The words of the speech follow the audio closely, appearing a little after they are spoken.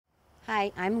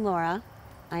Hi, I'm Laura.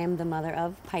 I am the mother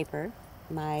of Piper,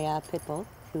 my Pitbull,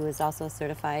 who is also a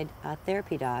certified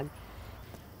therapy dog.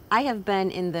 I have been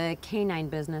in the canine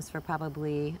business for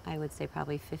probably, I would say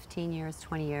probably 15 years,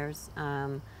 20 years.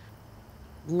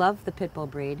 Love the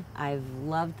Pitbull breed. I've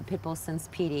loved the Pitbull since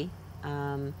Petey.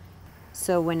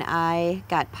 So when I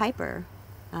got Piper,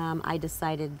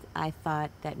 I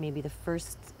thought that maybe the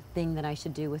first thing that I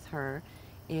should do with her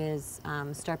is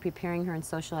start preparing her and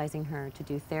socializing her to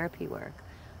do therapy work.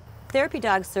 Therapy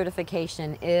dog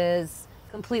certification is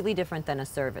completely different than a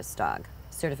service dog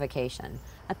certification.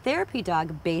 A therapy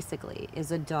dog basically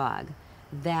is a dog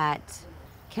that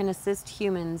can assist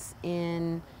humans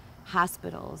in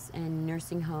hospitals and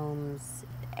nursing homes,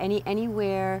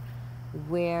 anywhere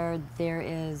where there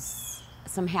is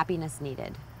some happiness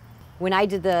needed. When I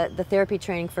did the therapy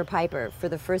training for Piper, for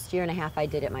the first year and a half I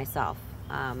did it myself.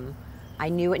 I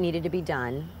knew what needed to be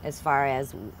done as far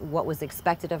as what was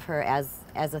expected of her as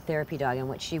a therapy dog and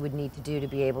what she would need to do to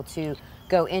be able to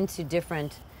go into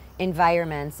different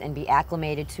environments and be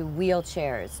acclimated to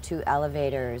wheelchairs, to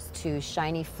elevators, to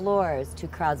shiny floors, to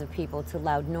crowds of people, to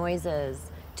loud noises,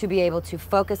 to be able to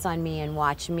focus on me and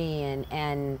watch me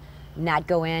and not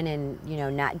go in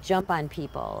and not jump on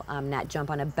people, not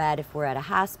jump on a bed if we're at a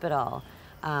hospital,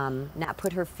 not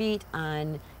put her feet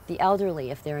on the elderly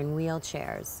if they're in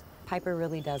wheelchairs. Piper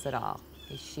really does it all.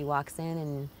 She walks in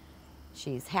and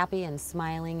she's happy and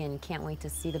smiling and can't wait to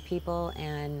see the people,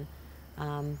 and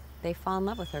they fall in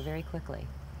love with her very quickly.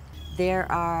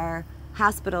 There are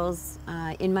hospitals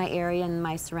in my area and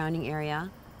my surrounding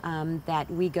area that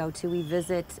we go to. We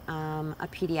visit a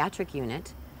pediatric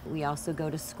unit. We also go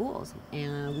to schools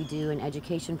and we do an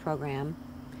education program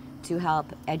to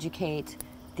help educate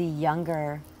the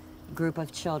younger group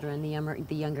of children,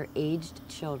 the younger aged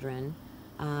children,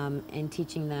 and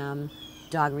teaching them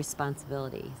dog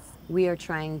responsibilities. We are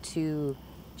trying to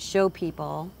show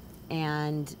people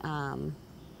and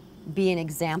be an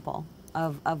example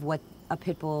of what a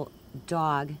Pitbull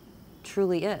dog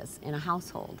truly is in a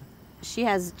household. She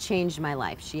has changed my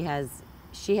life. She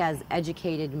has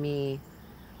educated me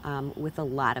with a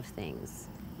lot of things.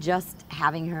 Just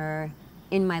having her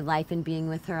in my life and being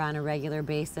with her on a regular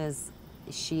basis,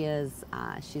 she's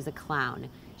a clown.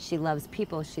 She loves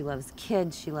people, she loves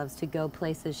kids, she loves to go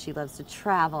places, she loves to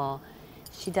travel.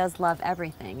 She does love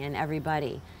everything and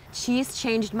everybody. She's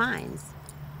changed minds.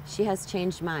 She has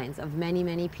changed minds of many,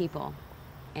 many people.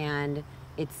 And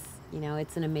it's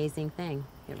an amazing thing.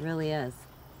 It really is.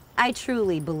 I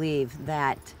truly believe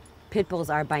that Pit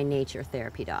Bulls are by nature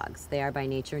therapy dogs. They are by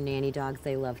nature nanny dogs.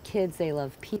 They love kids, they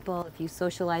love people. If you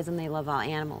socialize them, they love all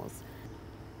animals.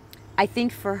 I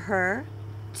think for her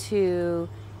to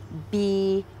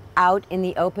be out in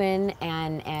the open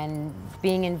and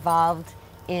being involved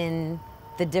in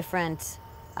the different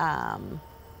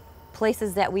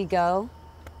places that we go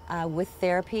with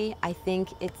therapy, I think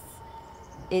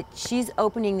she's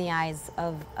opening the eyes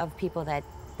of people that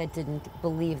didn't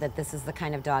believe that this is the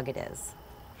kind of dog it is.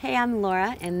 Hey, I'm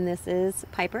Laura, and this is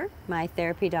Piper, my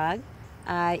therapy dog.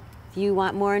 If you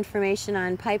want more information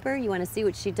on Piper, you want to see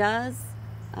what she does,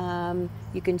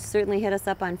 you can certainly hit us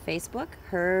up on Facebook.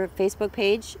 Her Facebook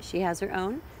page, she has her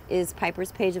own, is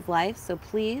Piper's Page of Life, so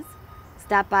please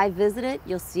stop by, visit it.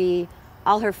 You'll see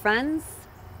all her friends,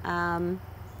 and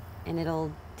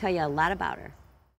it'll tell you a lot about her.